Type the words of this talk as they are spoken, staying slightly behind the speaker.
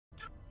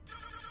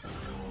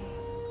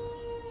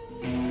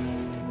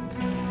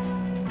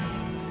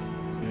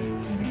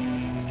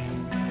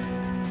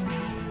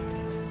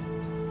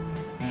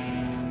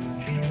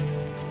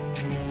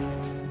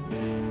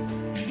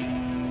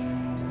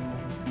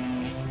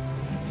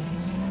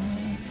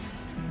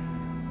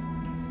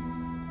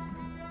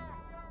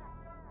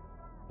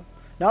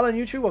Now then,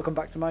 YouTube, welcome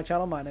back to my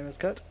channel. My name is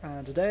Curt,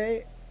 and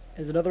today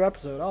is another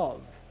episode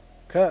of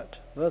Curt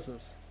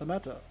versus the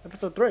Meta,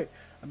 episode 3,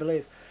 I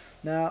believe.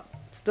 Now,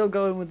 still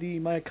going with the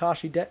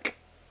Mayakashi deck.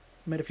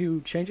 Made a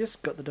few changes.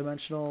 Got the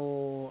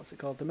dimensional, what's it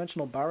called?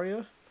 Dimensional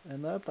barrier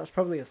in there. That's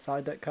probably a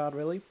side deck card,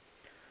 really.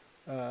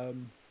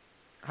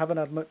 Haven't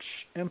had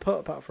much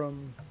input apart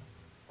from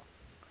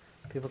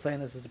people saying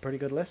this is a pretty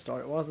good list,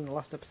 or it was in the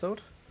last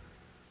episode.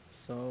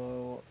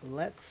 So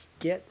let's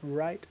get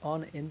right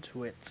on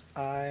into it.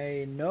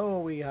 I know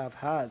we have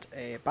had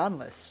a ban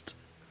list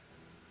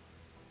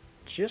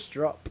just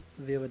drop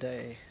the other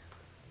day.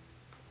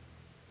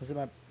 Was it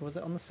on the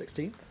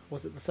 16th?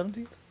 Was it the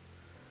 17th?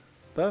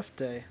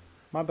 Birthday.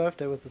 My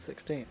birthday was the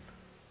 16th.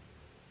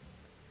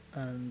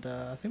 And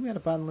I think we had a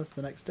ban list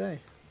the next day.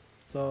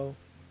 So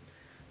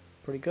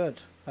pretty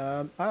good.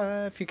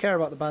 If you care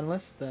about the ban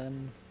list,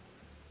 then,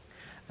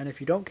 and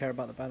if you don't care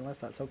about the ban list,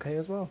 that's okay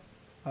as well.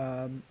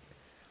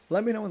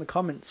 Let me know in the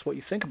comments what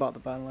you think about the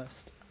ban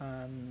list,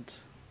 and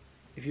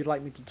if you'd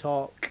like me to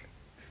talk,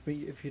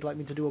 if you'd like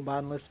me to do a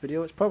ban list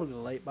video. It's probably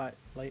late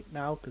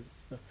now because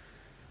it's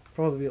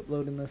probably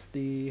uploading this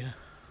the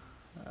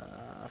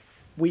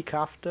week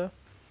after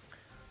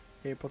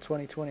April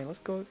 2020. Let's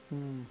go.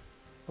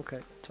 Okay,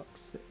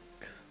 toxic.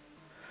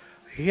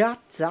 Yeah,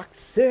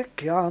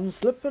 toxic. I'm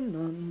slipping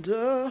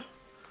under.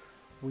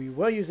 We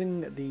were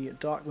using the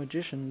Dark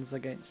Magicians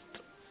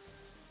against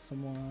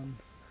someone.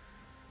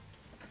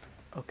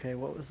 Okay,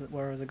 what was it?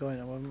 Where was it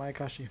going? What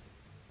Mayakashi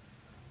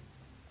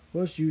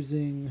was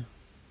using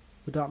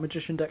the Dark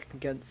Magician deck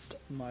against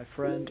my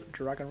friend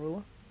Dragon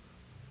Ruler.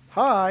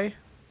 Hi.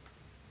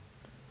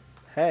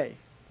 Hey.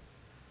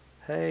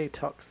 Hey,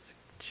 toxic.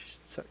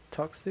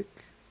 Toxic.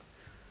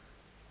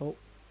 Oh,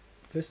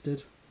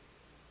 fisted.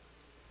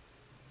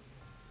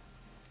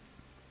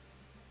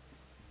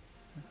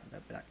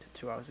 That been active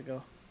 2 hours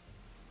ago.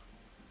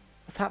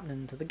 What's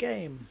happening to the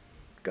game?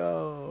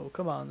 Go.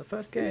 Come on, the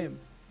first game.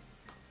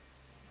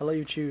 I'll let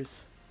you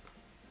choose.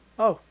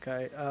 Oh,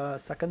 okay.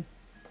 Second.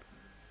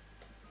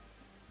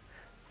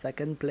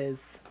 Second,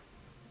 please.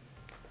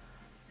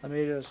 Let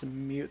me just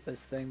mute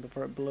this thing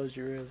before it blows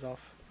your ears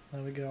off.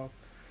 There we go.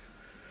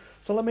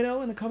 So let me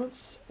know in the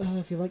comments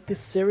if you like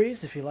this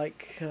series, if you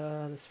like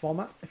this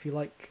format, if you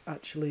like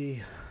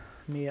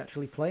me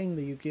actually playing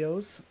the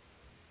YuGiOhs.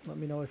 Let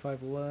me know if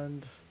I've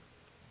learned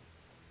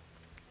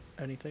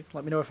anything.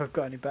 Let me know if I've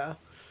got any better.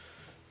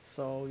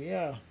 So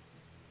yeah.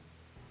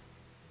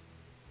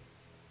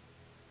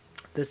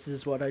 This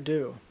is what I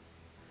do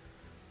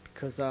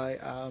because I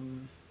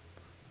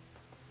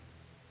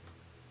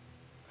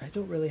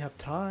don't really have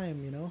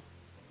time, you know,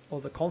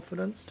 or the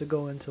confidence to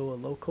go into a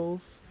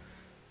locals.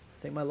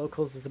 I think my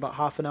locals is about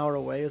half an hour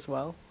away as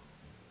well,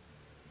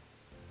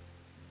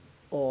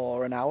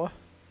 or an hour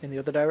in the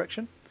other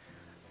direction,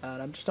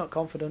 and I'm just not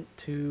confident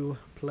to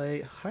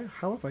play.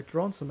 How have I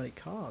drawn so many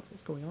cards?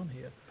 What's going on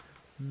here?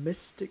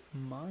 Mystic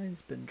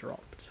Mind's been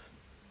dropped.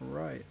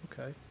 Right,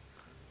 okay.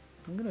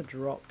 I'm going to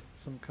drop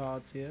some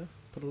cards here,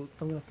 but I'm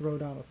going to throw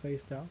down a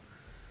face down.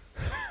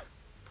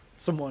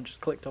 Someone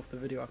just clicked off the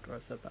video after I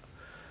said that.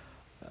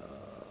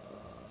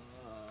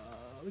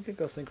 We could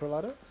go Synchro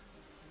Ladder.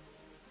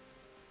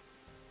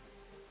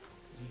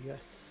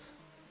 Yes.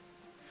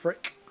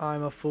 Frick,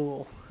 I'm a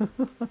fool.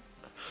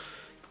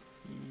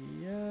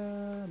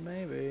 Yeah,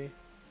 maybe.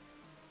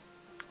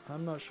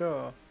 I'm not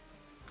sure.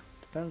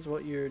 Depends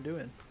what you're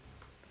doing.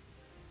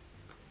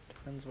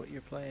 Depends what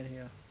you're playing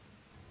here.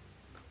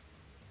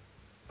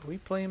 Are we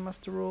playing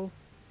Master Rule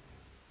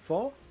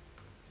 4?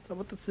 Is that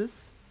what this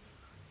is?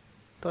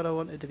 Thought I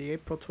wanted the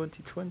April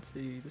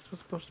 2020. This was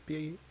supposed to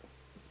be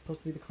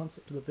the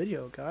concept of the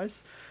video,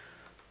 guys.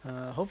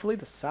 Hopefully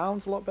the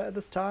sound's a lot better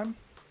this time,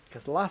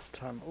 because last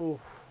time,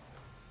 oh,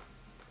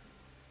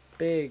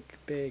 big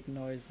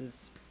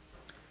noises,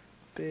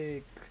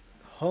 big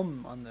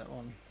hum on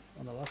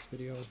the last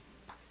video.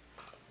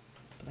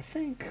 But I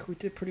think we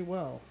did pretty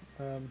well.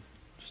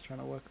 Just trying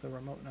to work the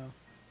remote now,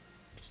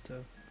 just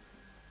to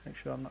make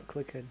sure I'm not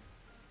clicking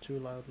too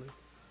loudly.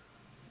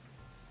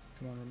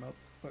 Come on, remote,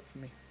 work for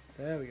me.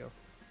 There we go.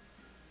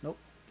 Nope,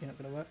 you're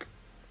not gonna work.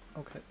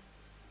 Okay.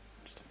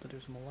 Just have to do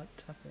some light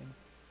tapping.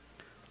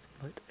 Some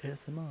light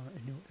ASMR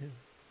in your ear.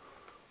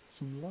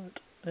 Some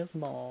light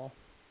ASMR.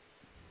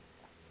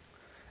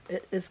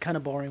 It is kind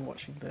of boring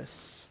watching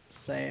this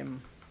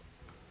same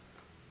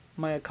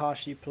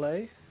Mayakashi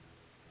play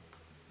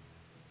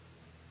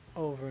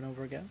over and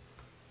over again.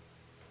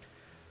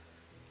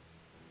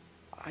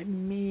 I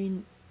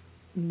mean,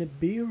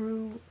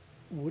 Nibiru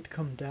would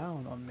come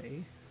down on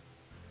me.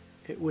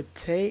 It would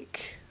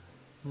take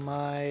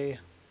the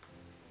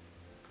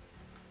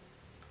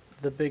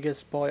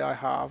biggest boy I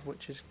have,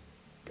 which is,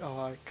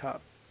 oh,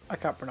 I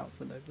can't pronounce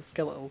the name. The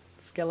skeletal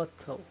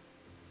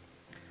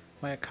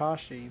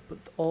Mayakashi, but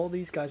all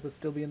these guys would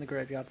still be in the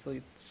graveyard, so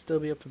you'd still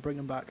be able to bring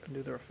them back and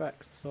do their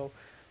effects. So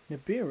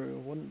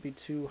Nibiru wouldn't be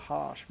too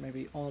harsh,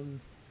 maybe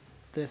on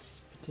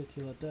this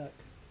particular deck.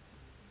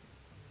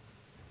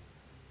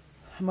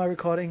 Am I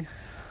recording?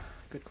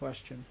 Good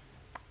question.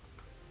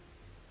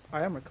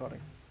 I am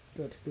recording.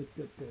 Good, good,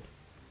 good, good.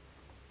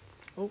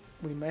 Oh,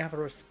 we may have a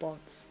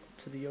response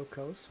to the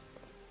Yokos.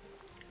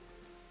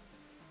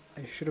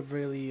 I should have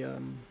really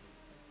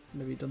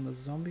maybe done the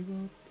zombie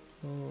world.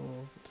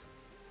 Oh,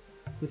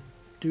 with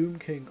Doom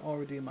King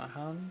already in my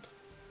hand,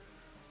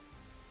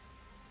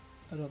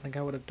 I don't think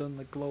I would have done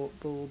the glow up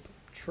bulb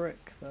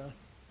trick there.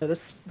 Yeah,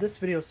 this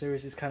video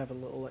series is kind of a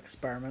little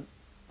experiment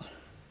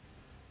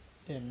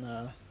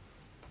in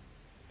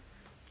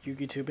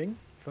YuGiTubing.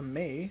 For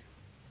me,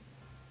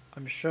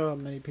 I'm sure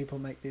many people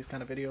make these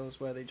kind of videos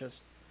where they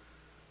just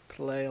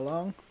play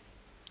along.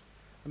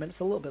 I mean, it's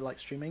a little bit like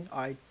streaming.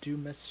 I do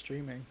miss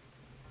streaming.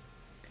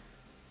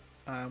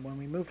 When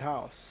we moved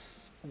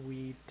house,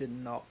 we did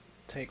not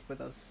take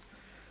with us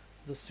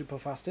the super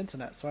fast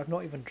internet, so I've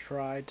not even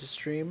tried to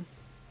stream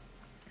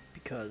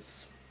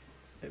because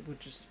it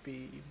would just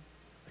be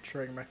a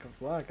train wreck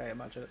of lag, I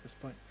imagine, at this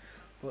point.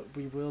 But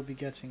we will be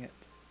getting it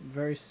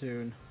very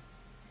soon.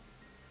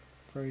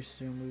 Very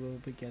soon we will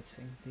be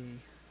getting the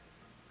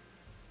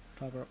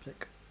fiber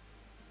optic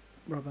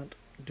broadband.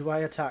 Do I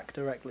attack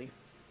directly?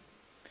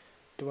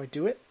 Do I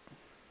do it?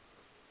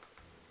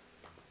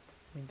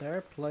 I mean,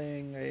 they're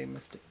playing a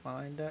Mystic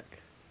Mine deck.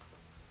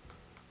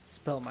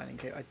 Spell Mining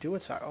Kit. I do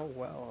attack. Oh,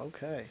 well,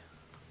 okay.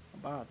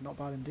 Not bad. Not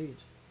bad indeed.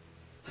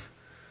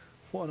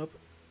 What up?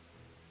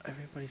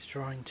 Everybody's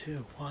drawing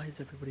two. Why is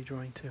everybody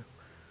drawing two?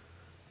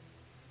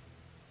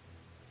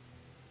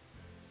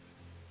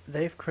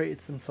 They've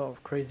created some sort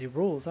of crazy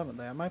rules, haven't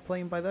they? Am I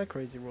playing by their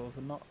crazy rules?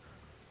 I'm not.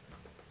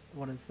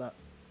 What is that?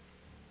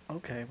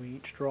 Okay, we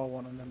each draw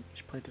one and then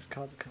each player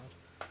discards a card.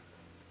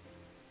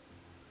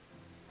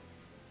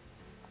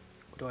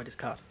 What do I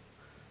discard?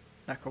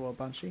 Necroworld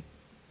Banshee.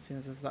 Seeing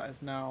as that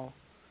is now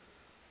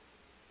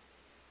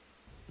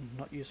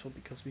not useful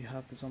because we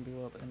have the zombie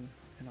world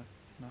in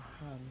our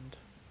hand.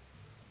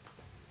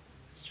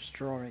 It's just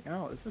drawing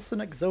out. Is this an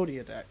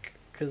Exodia deck?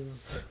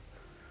 Because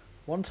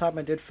one time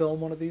I did film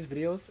one of these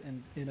videos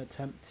in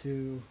attempt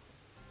to.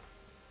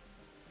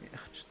 Yeah,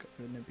 just got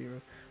rid of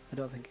Nibiru. I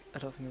don't think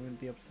I'm going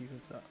to be able to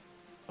use that.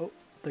 Oh,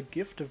 the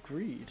Gift of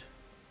Greed.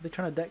 They're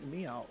trying to deck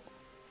me out.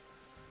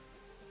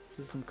 This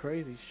is some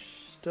crazy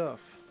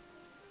stuff.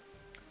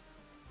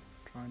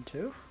 Trying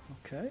to.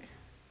 Okay.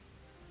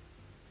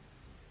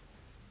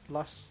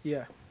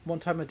 One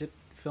time I did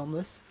film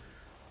this,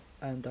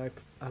 and I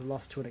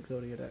lost to an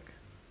Exodia deck.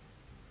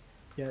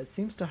 Yeah, it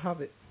seems to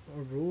have a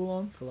rule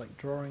on for like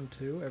drawing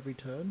two every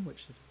turn,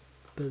 which is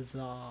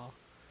bizarre.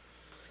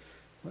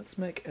 Let's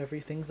make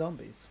everything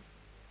zombies.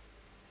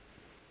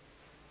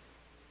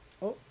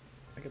 Oh,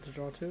 I get to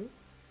draw two.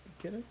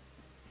 Get it?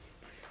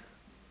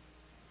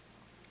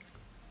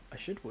 I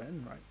should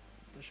win, right?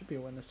 There should be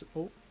a win this.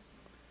 Oh,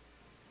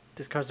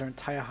 discards their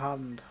entire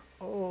hand.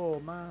 Oh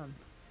man,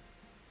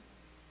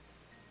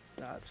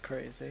 that's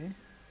crazy.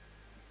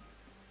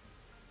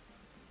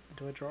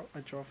 Do I draw?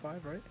 I draw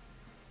five, right?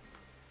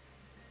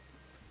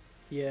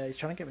 Yeah, he's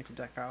trying to get me to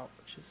deck out,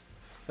 which is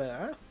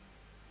fair.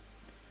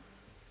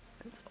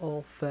 It's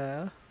all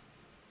fair.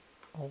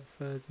 All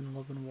fairs in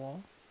love and war.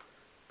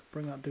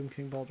 Bring out Doom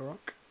King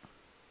Balderrock.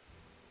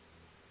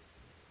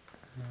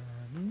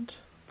 And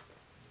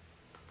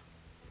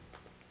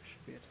I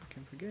should be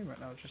attacking for game right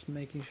now, just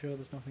making sure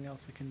there's nothing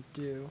else I can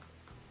do.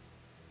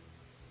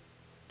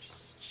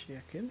 Just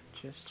checking,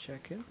 just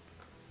checking.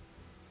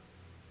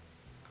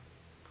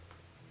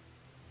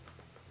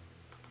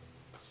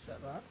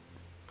 Set that.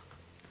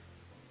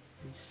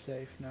 Be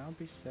safe now,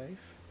 be safe.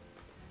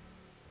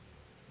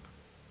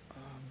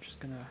 I'm just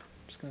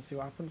gonna see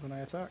what happens when I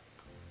attack.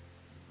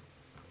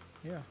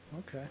 Yeah,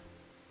 okay.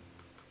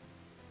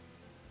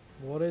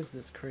 What is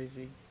this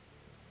crazy?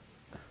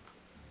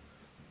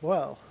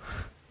 Well,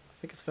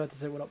 I think it's fair to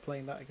say we're not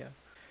playing that again.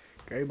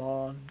 Game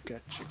on,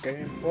 get your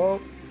game.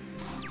 Whoa!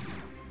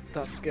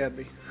 That scared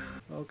me.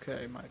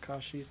 Okay, my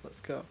Akashis,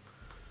 let's go.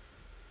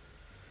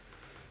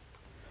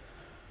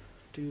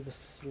 Do the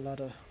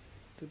sladder.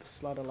 Do the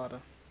sladder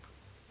ladder.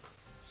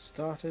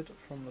 Started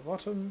from the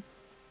bottom.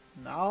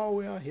 Now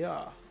we are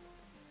here.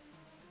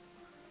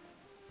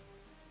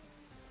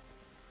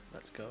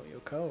 Let's go,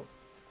 YuGiOh.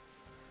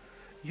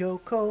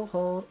 YuGiOh,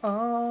 hold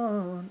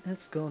on,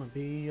 it's gonna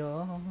be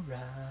alright.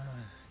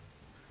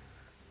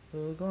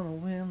 We're gonna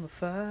win the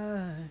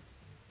fight.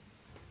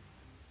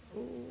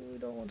 Oh, we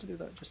don't want to do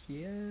that just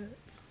yet.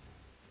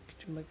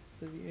 Could you make it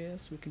to the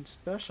yes? We can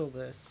special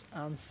this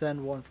and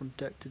send one from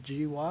deck to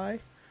GY.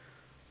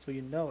 So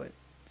you know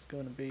it's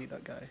going to be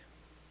that guy.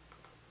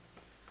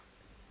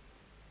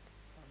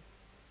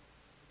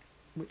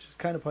 Which is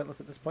kind of pointless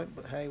at this point,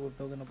 but hey, we're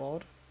building a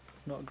board.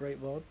 It's not a great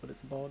board, but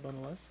it's a board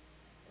nonetheless.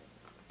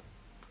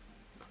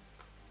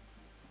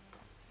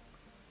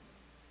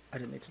 I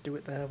didn't need to do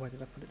it there. Why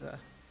did I put it there?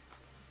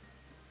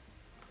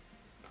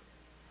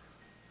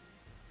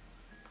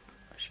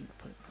 I shouldn't have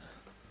put it there.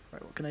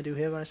 Right, what can I do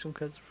here when I summon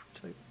cards?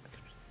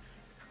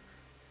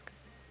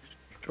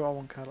 Draw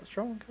one card. Let's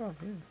draw one card,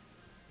 yeah.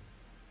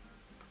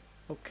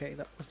 Okay,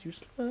 that was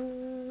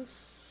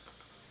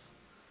useless.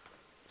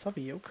 Let's have a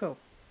YuGiOh.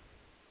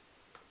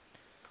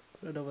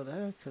 Put it over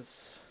there,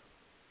 because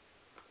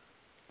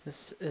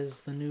This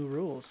is the new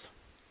rules.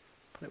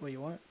 Put it where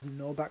you want it.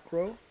 No back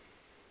row.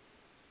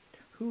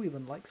 Who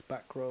even likes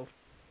back row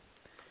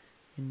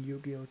in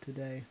Yu-Gi-Oh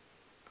today?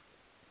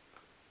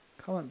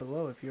 Comment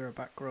below if you're a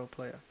back row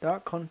player.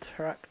 Dark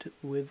contract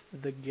with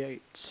the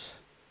gate.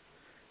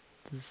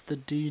 This is the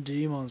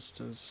DD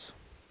monsters.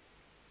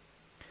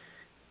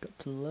 Got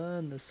to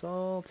learn this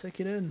all. Take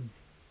it in.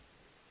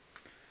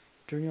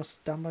 During your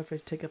standby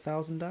phase, take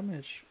 1,000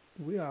 damage.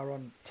 We are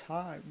on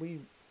time.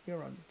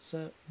 We're on a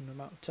certain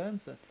amount of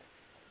turns then.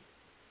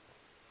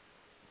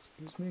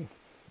 Excuse me.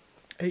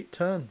 8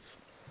 turns.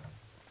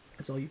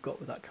 That's all you've got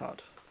with that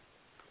card.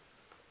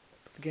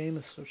 But the game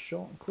is so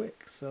short and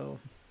quick, so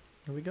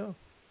here we go.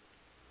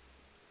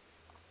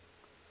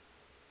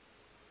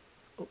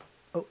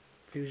 Oh,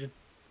 fusion.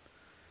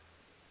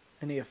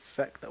 Any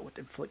effect that would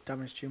inflict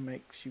damage to you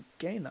makes you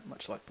gain that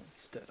much life points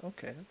instead.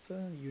 Okay, that's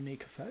a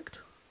unique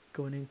effect.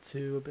 Going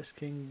into Abyss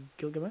King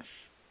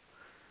Gilgamesh.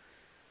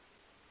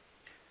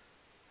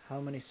 How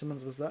many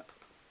summons was that?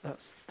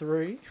 That's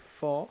 3,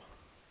 4.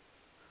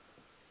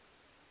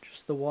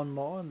 Just the one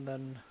more, and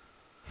then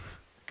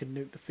I can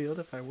nuke the field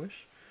if I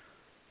wish.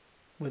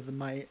 With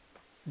my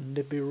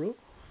Nibiru.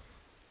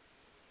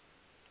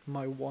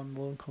 My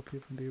one copy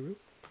of Nibiru.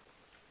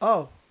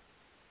 Oh!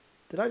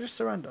 Did I just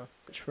surrender?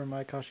 Which for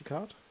my Akashi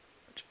card?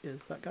 Which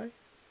is that guy?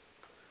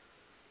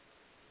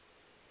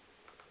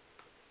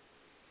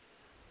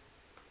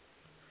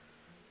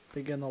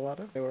 Begin the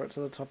ladder. Okay, we're up to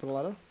the top of the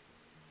ladder.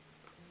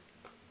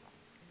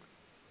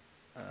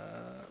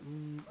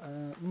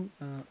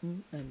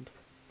 End.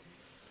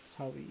 That's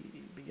how we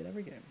begin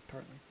every game,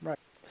 apparently. Right.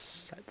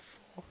 Set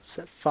 4.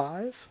 Set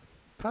 5.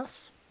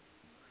 Pass.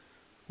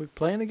 We're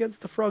playing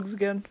against the frogs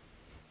again.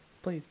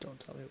 Please don't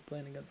tell me we're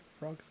playing against the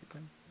frogs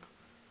again.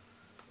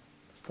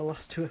 The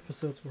last 2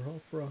 episodes were all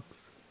frogs.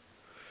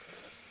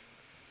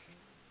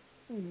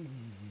 Send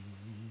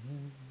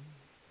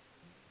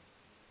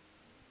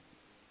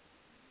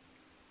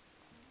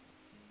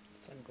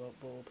Gloat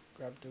Bulb,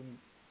 grab Doom,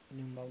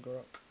 New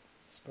Malgarok,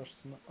 special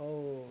summon.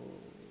 Oh,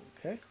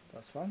 okay,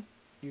 that's fine.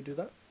 You do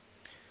that.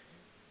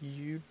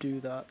 You do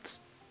that.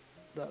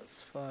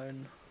 That's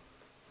fine.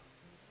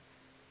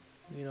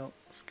 You don't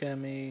scare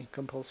me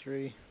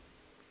compulsory.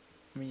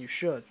 I mean, you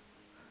should.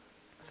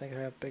 I think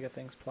I have bigger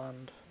things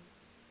planned.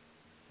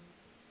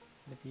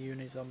 With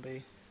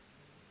Unizombie.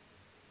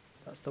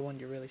 That's the one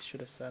you really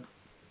should have sent.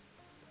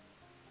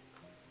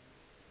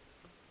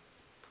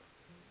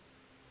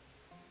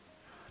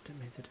 I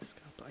didn't mean to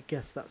discard, but I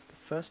guess that's the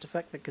first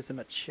effect that gives him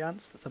a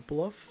chance. That's a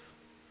bluff.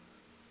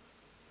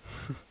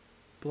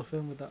 Bluff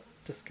him with that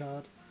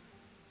discard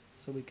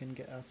so we can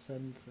get our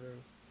send through.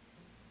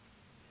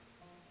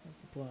 That's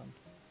the plan.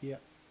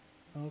 Yep.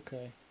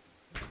 Okay.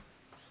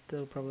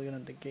 Still probably gonna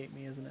negate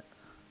me, isn't it?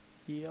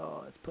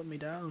 Yo, it's put me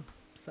down.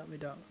 Sat me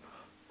down.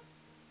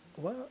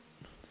 What?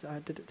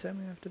 Did it tell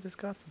me I have to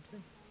discard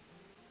something?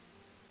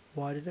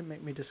 Why did it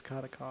make me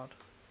discard a card?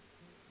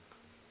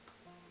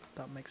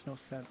 That makes no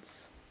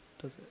sense,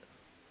 does it?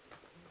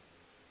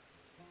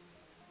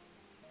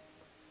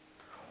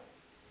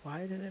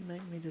 Why did it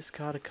make me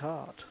discard a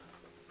card?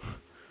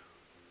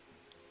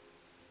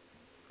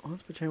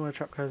 Once per chain where a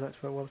trap card is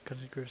activated while this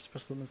category is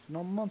special summons a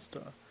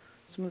non-monster.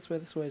 Summon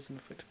this way isn't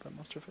affected by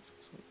monster effects.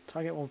 So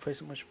target one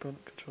face in which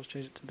opponent controls,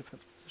 change it to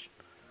defense position.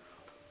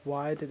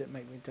 Why did it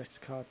make me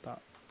discard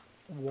that?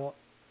 What?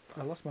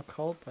 I lost my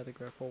cold by the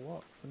grave for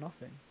what? For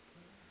nothing.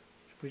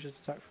 Should we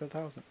just attack for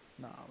 1,000?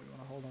 Nah, we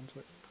want to hold on to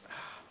it.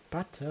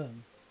 Bad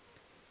turn.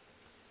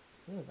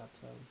 Really bad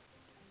turn.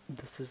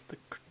 This is the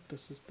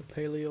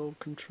paleo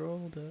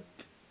control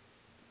deck.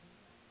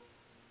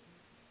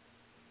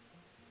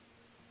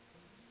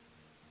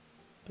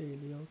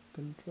 Paleo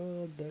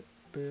control deck.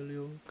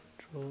 Paleo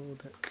control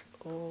deck.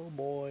 Oh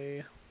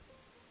boy.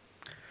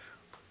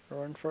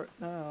 Run for it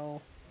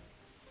now.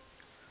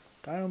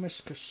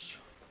 Dinomiscus.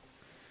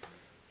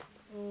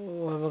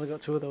 Oh, I've only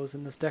got 2 of those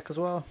in this deck as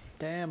well.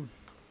 Damn.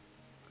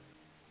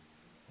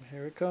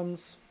 Here it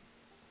comes.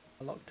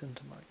 I'm locked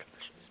into my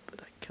clashes,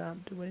 but I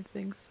can't do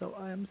anything, so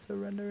I am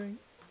surrendering.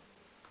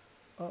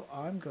 Oh,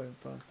 I'm going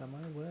first, am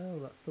I? Well,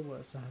 that's the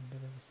worst hand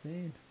I've ever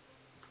seen.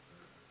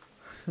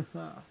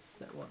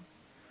 Set 1.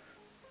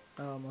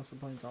 Oh, most of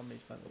the points on me,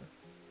 by the way.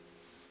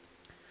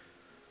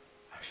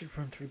 I should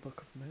run 3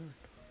 Book of Moon.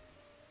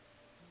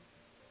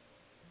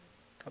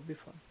 That'd be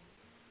fun.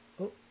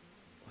 Oh.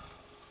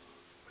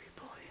 We're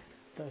playing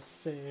the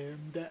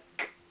same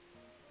deck.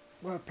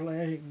 We're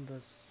playing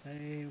the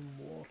same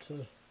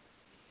water.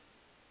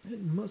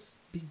 It must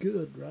be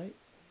good, right?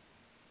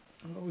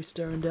 What are we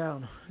staring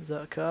down? Is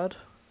that a card?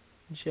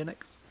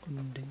 Genix?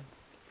 Unding.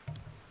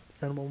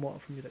 Send 1 water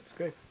from your deck's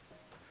grave.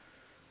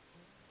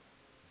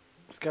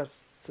 This guy's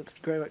set to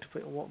the grave,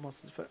 activate a water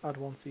monster's effect, add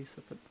 1 sea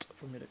serpent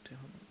from your deck to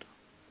hand.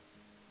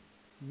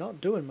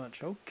 Not doing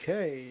much.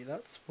 Okay,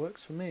 that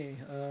works for me.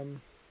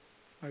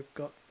 I've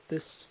got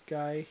this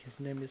guy, his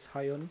name is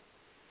Hyun.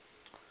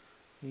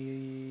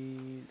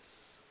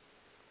 He's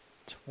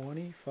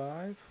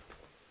 25.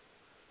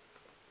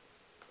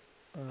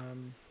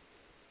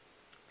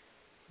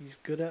 He's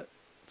good at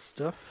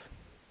stuff,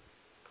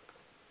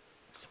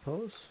 I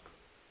suppose.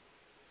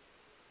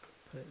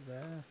 Put it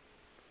there,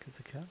 because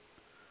I can.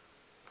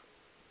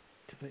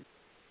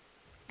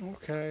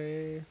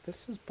 Okay,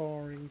 this is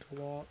boring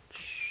to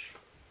watch.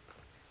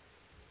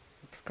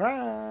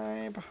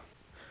 Subscribe!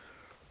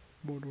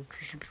 Why don't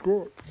you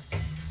subscribe?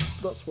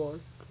 That's why,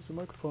 because the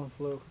microphone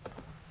flew.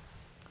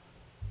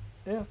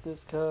 If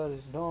this card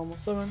is normal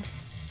summon,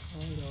 I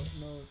don't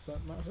know if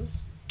that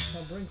matters.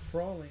 I'll bring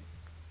Frawling.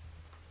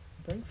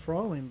 Bring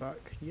Frawling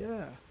back,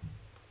 yeah.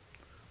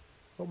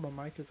 Hope my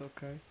mic is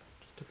okay.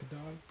 Just took a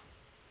dive.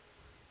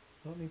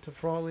 Don't need to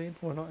Frawling,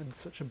 we're not in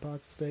such a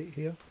bad state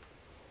here.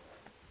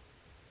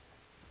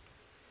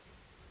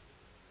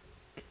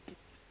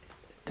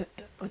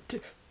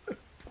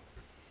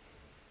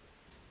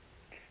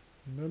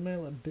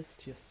 Mermail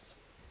Abystius.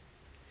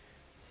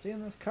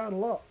 Seeing this card a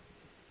lot.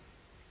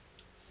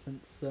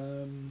 Since,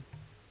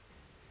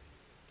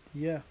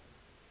 yeah.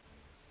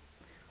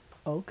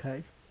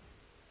 Okay.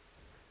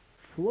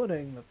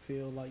 Flooding the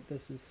field like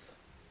this is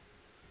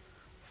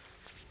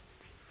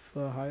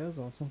for hires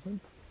or something.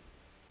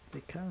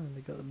 They can,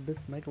 they got the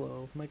Abyss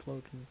Megalo.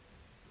 Megalo can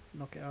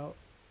knock it out.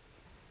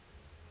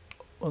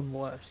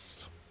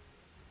 Unless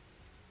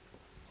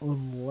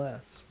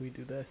we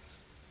do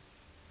this.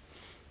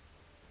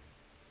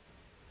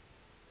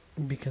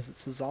 Because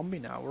it's a zombie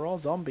now. We're all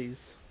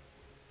zombies.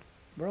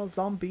 We're all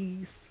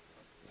zombies.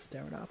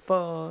 Staring at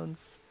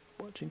phones.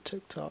 Watching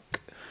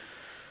TikTok.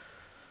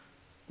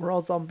 We're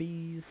all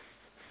zombies.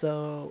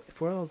 So,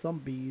 if we're all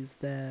zombies,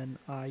 then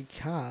I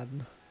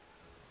can,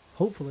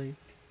 hopefully,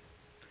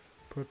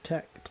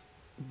 protect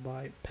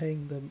by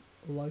paying them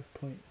life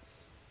points.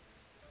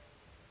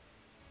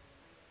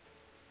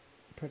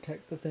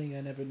 Protect the thing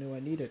I never knew I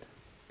needed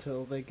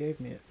till they gave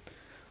me it.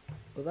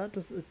 But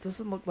it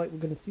doesn't look like we're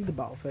going to see the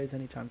battle phase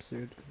anytime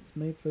soon because it's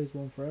made phase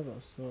 1 forever,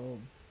 so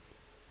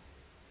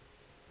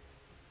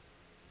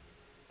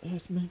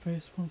it's made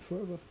phase 1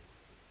 forever.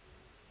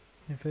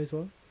 In phase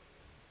 1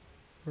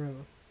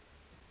 forever.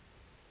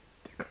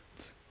 The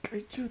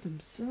kaiju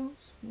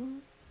themselves?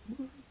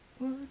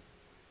 What?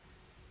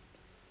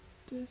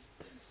 This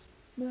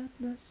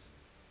madness.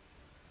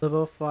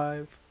 Level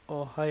 5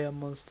 or higher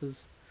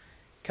monsters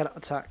cannot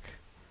attack.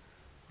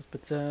 Must be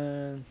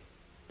turn.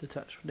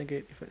 Detach from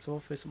negate the effects of all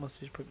face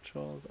monsters you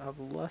controls that have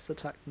less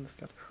attack than this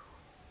card.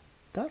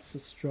 That's a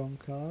strong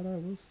card, I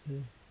will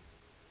say.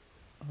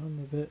 I'm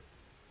a bit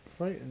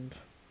frightened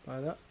by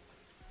that.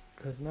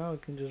 Because now I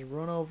can just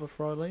run over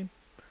Fraulein.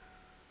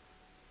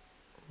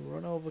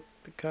 Run over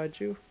the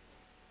kaiju.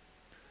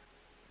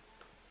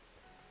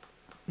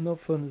 No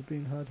fun is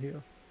being had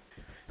here.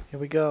 Here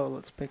we go,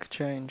 let's make a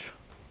change.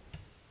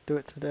 Do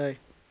it today.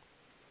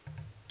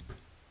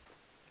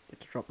 Get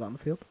to drop that on the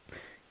field.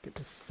 Get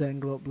to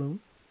send Gloat Bloom.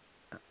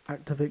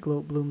 Activate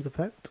Gloat Bloom's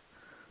effect.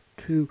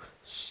 To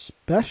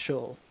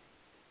special.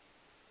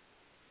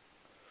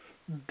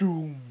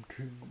 Doom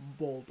King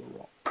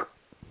Balderrock.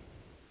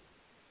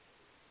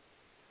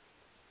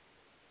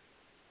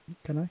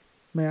 Can I?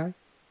 May I?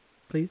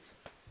 Please?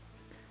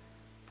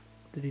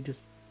 Did he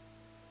just...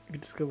 You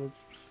discover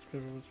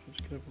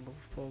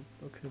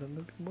okay, then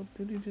maybe what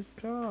did he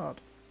discard?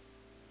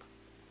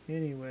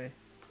 Anyway.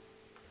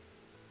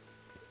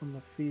 On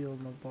the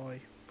field, my boy.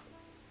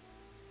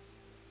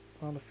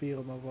 On the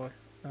field, my boy.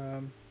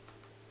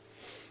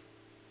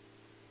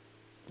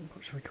 What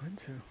should we go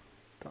into?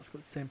 That's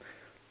got the same.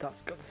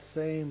 That's got the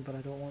same, but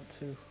I don't want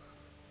to.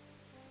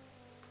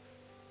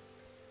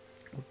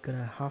 We're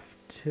gonna have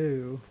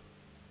to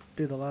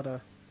do the ladder.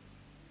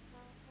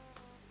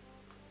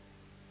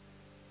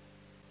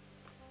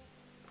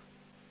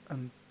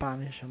 And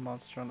banish a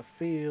monster on the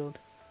field.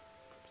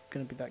 It's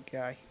gonna be that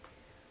guy.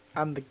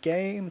 And the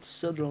game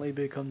suddenly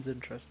becomes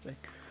interesting.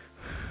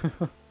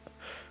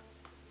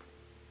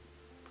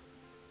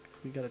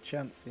 We got a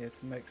chance here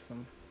to make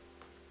some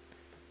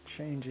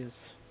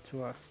changes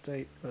to our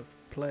state of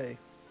play.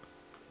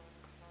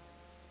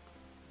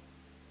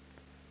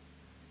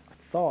 I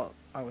thought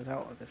I was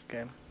out of this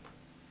game.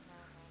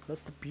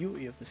 That's the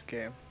beauty of this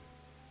game.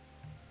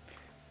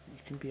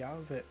 You can be out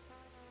of it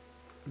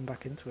and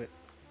back into it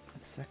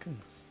in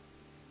seconds.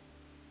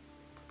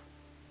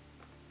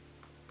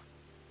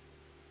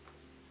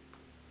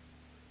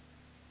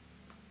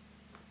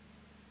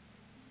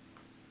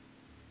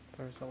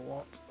 There's a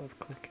lot of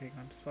clicking,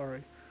 I'm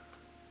sorry,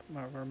 but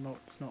my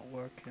remote's not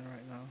working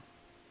right now.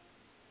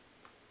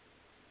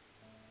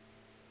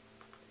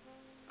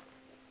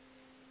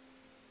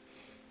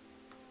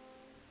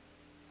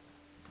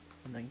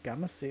 And then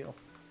Gamma Seal.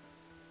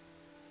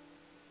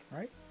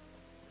 Right?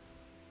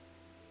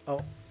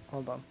 Oh,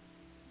 hold on.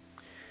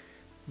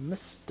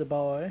 Mr.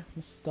 Boy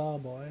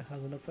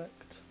has an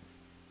effect.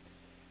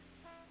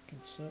 I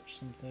can search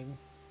something.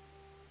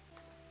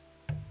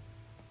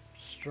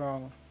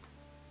 Strong.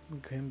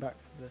 Came back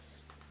for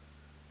this.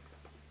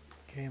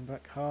 Came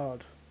back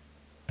hard.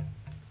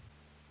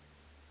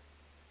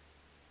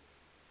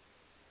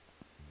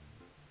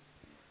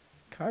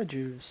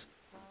 Kaijus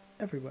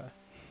everywhere.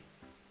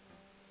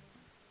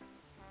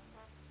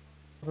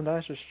 Doesn't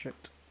ice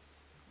restrict.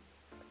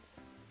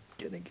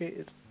 Get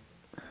negated.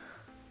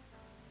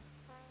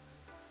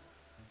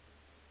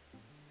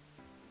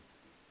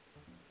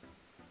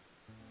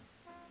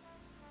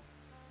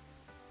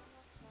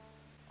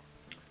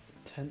 It's an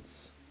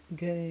intense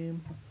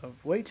game of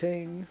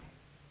waiting.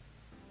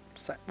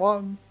 Set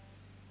one.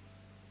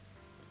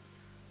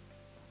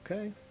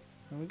 Okay,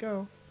 there we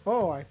go.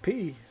 Oh, I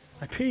pee.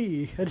 I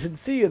didn't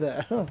see you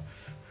there. Oh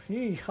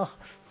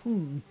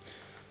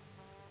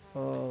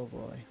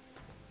boy.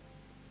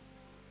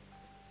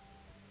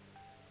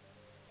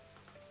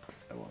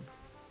 Set one.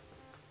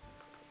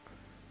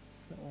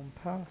 Set one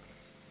pass.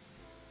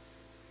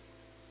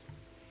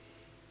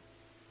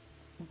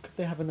 What could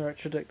they have in their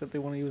extra deck that they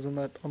want to use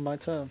on my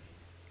turn?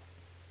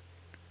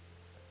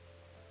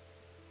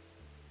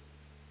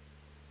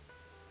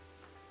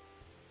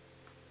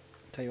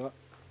 Tell you what,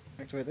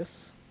 activate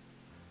this.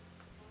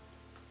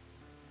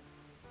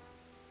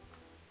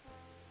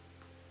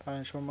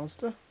 Banish one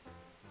monster.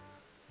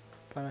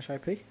 Banish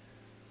IP.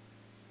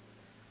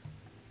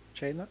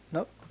 Chain that?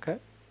 Nope, okay.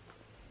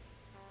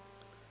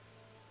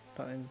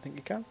 Don't even think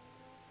you can.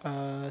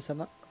 Send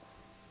that.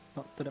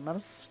 Not that it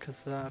matters,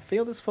 because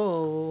field is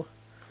full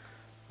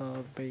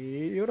of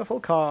beautiful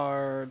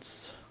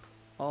cards.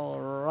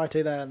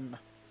 Alrighty then.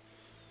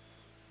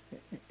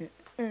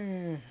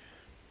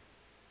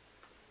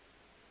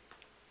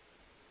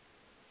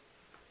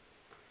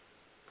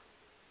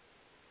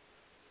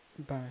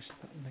 Banish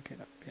that, negate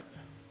that, yeah.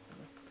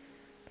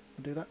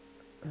 I'll do that,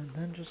 and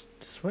then just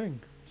swing.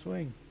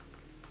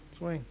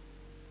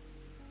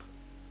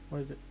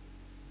 What is it?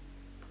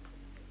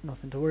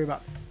 Nothing to worry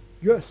about.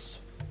 Yes!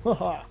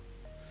 Haha!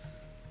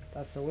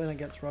 That's a win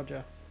against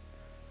Roger.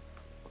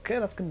 Okay,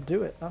 that's going to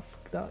do it.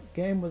 That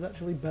game was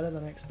actually better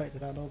than I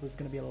expected. I know there's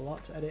going to be a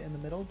lot to edit in the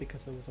middle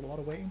because there was a lot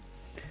of waiting.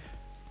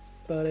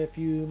 But if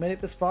you made it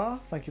this far,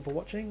 thank you for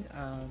watching,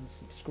 and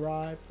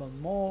subscribe for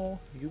more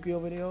Yu-Gi-Oh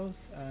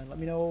videos, and let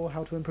me know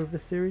how to improve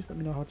this series, let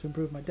me know how to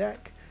improve my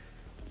deck,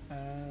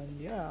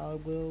 and yeah, I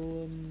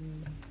will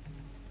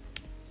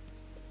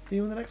see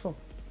you in the next one.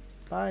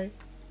 Bye!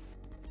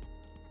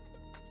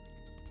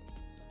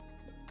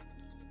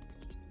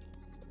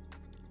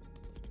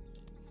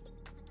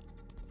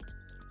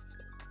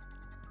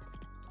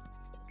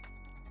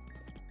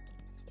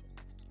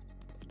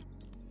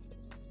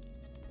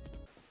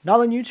 Now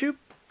then, YouTube,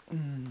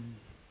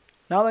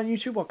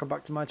 welcome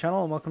back to my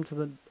channel, and welcome to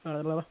the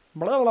Now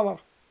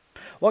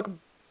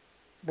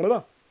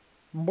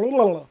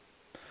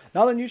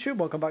then, YouTube,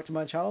 welcome back to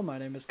my channel. My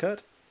name is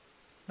Curt.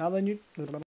 Now then,